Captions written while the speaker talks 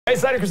Hey,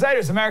 Slater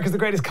Crusaders, America's the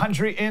greatest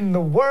country in the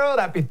world.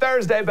 Happy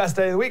Thursday, best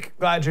day of the week.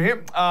 Glad you're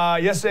here.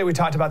 Yesterday, we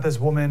talked about this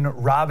woman,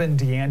 Robin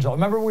DiAngelo.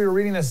 Remember, we were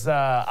reading this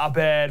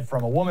op-ed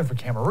from a woman from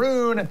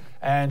Cameroon,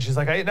 and she's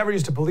like, I never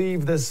used to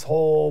believe this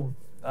whole,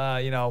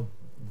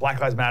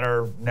 Black Lives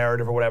Matter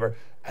narrative or whatever.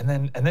 And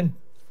then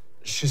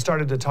she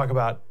started to talk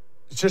about,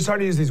 she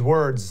started to use these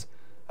words.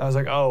 I was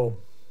like, oh,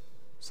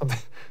 something.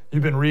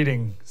 You've been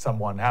reading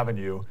someone, haven't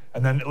you?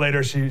 And then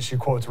later she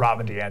quotes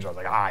Robin DiAngelo. I was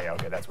like, yeah,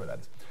 okay, that's where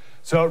that is.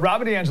 So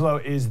Robin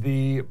DiAngelo is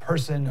the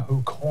person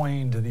who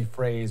coined the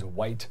phrase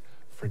white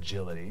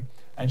fragility.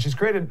 And she's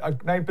created a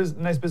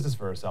nice business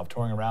for herself,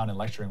 touring around and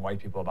lecturing white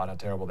people about how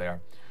terrible they are.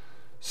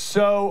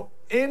 So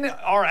in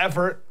our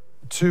effort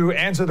to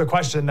answer the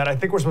question that I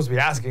think we're supposed to be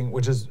asking,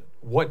 which is,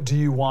 what do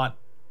you want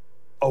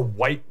a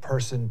white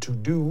person to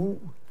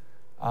do?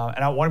 And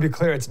I want to be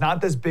clear, it's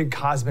not this big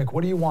cosmic,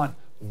 what do you want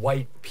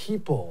white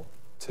people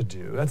to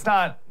do? That's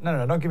not,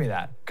 no, don't give me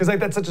that. Because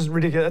that's such a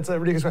ridiculous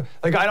question.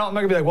 I'm not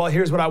gonna be like, well,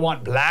 here's what I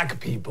want black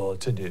people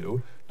to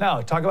do.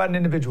 No, talk about an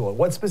individual.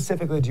 What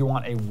specifically do you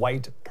want a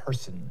white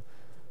person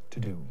to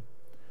do?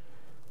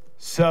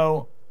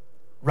 So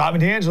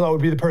Robin DiAngelo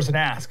would be the person to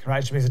ask,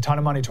 right? She makes a ton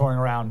of money touring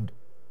around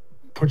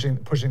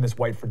pushing this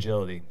white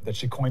fragility that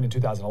she coined in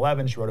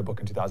 2011. She wrote a book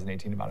in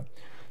 2018 about it.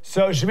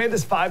 So she made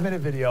this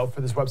 5-minute video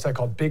for this website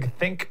called Big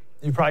Think.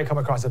 You've probably come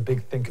across a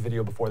Big Think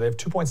video before. They have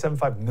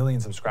 2.75 million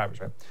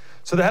subscribers, right?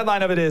 So the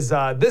headline of it is,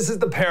 this is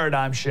the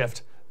paradigm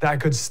shift that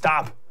could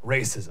stop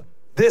racism.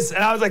 And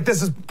I was like,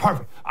 this is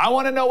perfect. I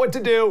want to know what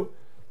to do,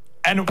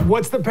 and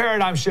what's the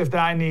paradigm shift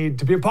that I need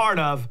to be a part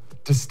of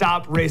to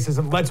stop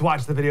racism? Let's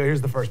watch the video.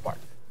 Here's the first part.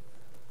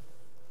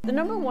 The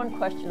number one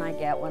question I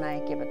get when I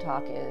give a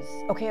talk is,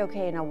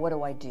 okay, now what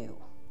do I do?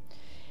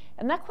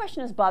 And that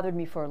question has bothered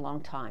me for a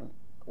long time.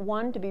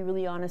 One, to be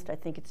really honest, I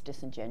think it's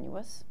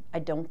disingenuous. I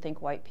don't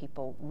think white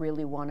people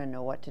really want to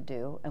know what to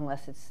do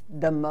unless it's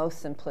the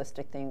most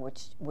simplistic thing,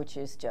 which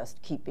is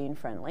just keep being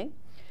friendly.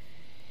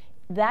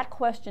 That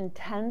question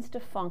tends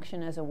to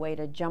function as a way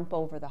to jump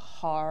over the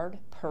hard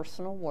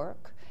personal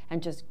work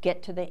and just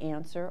get to the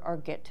answer or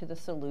get to the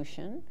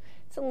solution.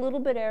 It's a little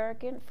bit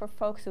arrogant for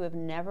folks who have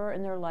never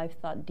in their life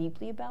thought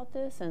deeply about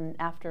this, and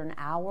after an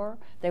hour,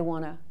 they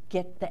want to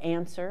get the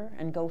answer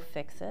and go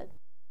fix it.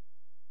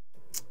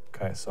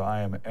 Okay, so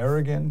I am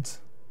arrogant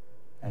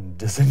and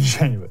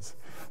disingenuous.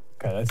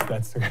 Okay,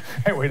 that's a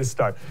great way to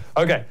start.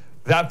 Okay,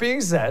 that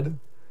being said,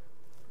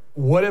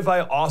 what if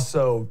I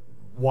also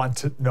want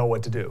to know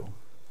what to do?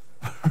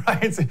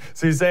 Right?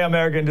 So you say I'm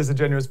arrogant and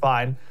disingenuous,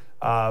 fine.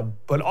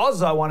 But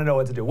also I want to know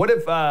what to do. What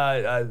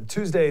if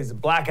Tuesday's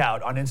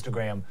blackout on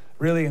Instagram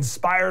really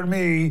inspired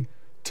me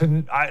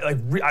to,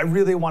 I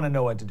really want to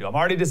know what to do. I'm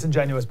already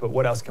disingenuous, but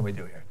what else can we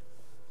do here?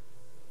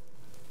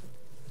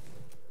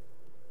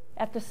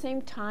 At the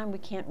same time, we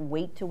can't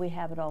wait till we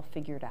have it all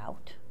figured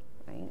out,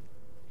 right?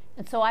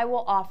 And so I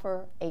will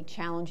offer a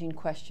challenging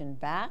question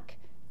back,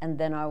 and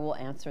then I will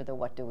answer the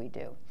what do we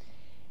do.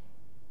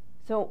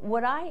 So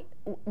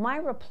my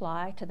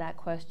reply to that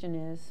question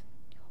is,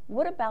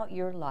 what about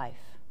your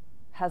life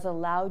has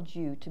allowed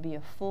you to be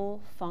a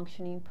full,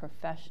 functioning,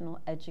 professional,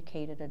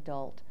 educated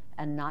adult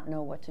and not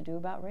know what to do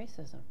about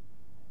racism?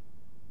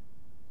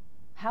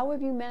 How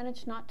have you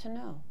managed not to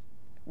know?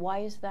 Why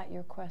is that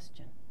your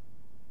question?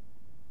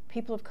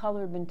 People of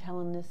color have been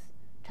telling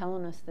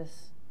us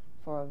this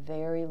for a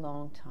very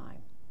long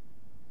time.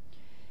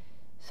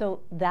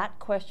 So that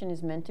question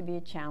is meant to be a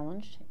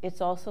challenge.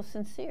 It's also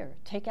sincere.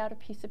 Take out a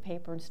piece of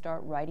paper and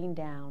start writing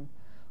down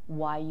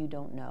why you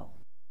don't know.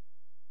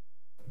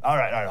 All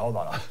right, hold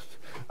on.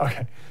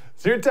 Okay,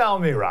 so you're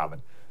telling me, Robin,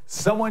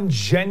 someone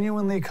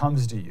genuinely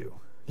comes to you.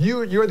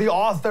 You're the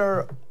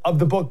author of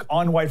the book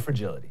on white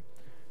fragility,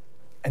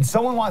 and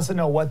someone wants to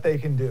know what they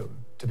can do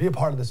to be a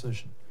part of the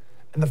solution.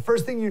 And the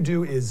first thing you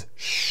do is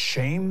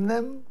shame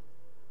them?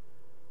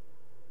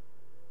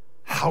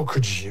 How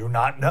could you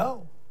not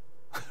know?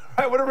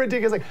 Right? What a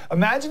ridiculous,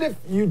 imagine if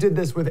you did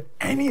this with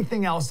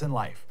anything else in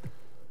life,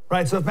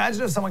 right? So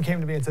imagine if someone came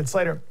to me and said,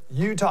 Slater,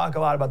 you talk a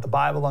lot about the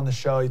Bible on the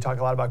show, you talk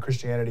a lot about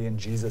Christianity and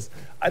Jesus.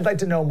 I'd like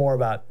to know more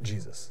about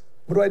Jesus.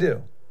 What do I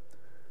do?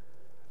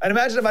 And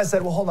imagine if I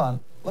said, well, hold on,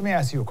 let me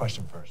ask you a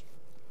question first.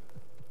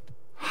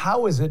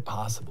 How is it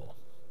possible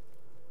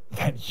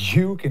that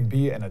you can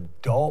be an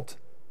adult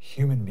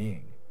human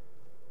being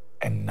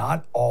and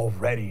not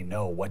already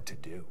know what to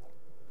do?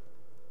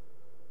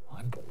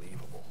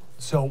 Unbelievable.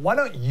 So why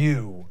don't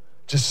you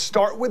just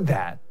start with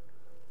that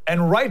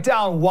and write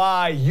down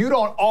why you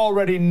don't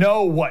already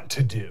know what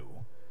to do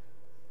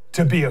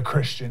to be a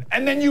Christian,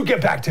 and then you get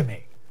back to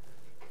me.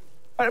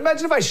 Right,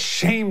 imagine if I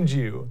shamed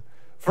you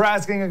for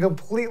asking a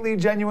completely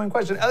genuine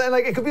question. And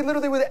it could be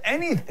literally with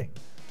anything.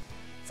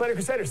 Slater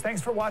Crusaders,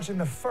 thanks for watching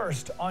the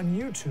first on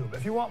YouTube.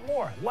 If you want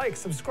more,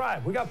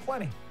 subscribe. We got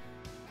plenty.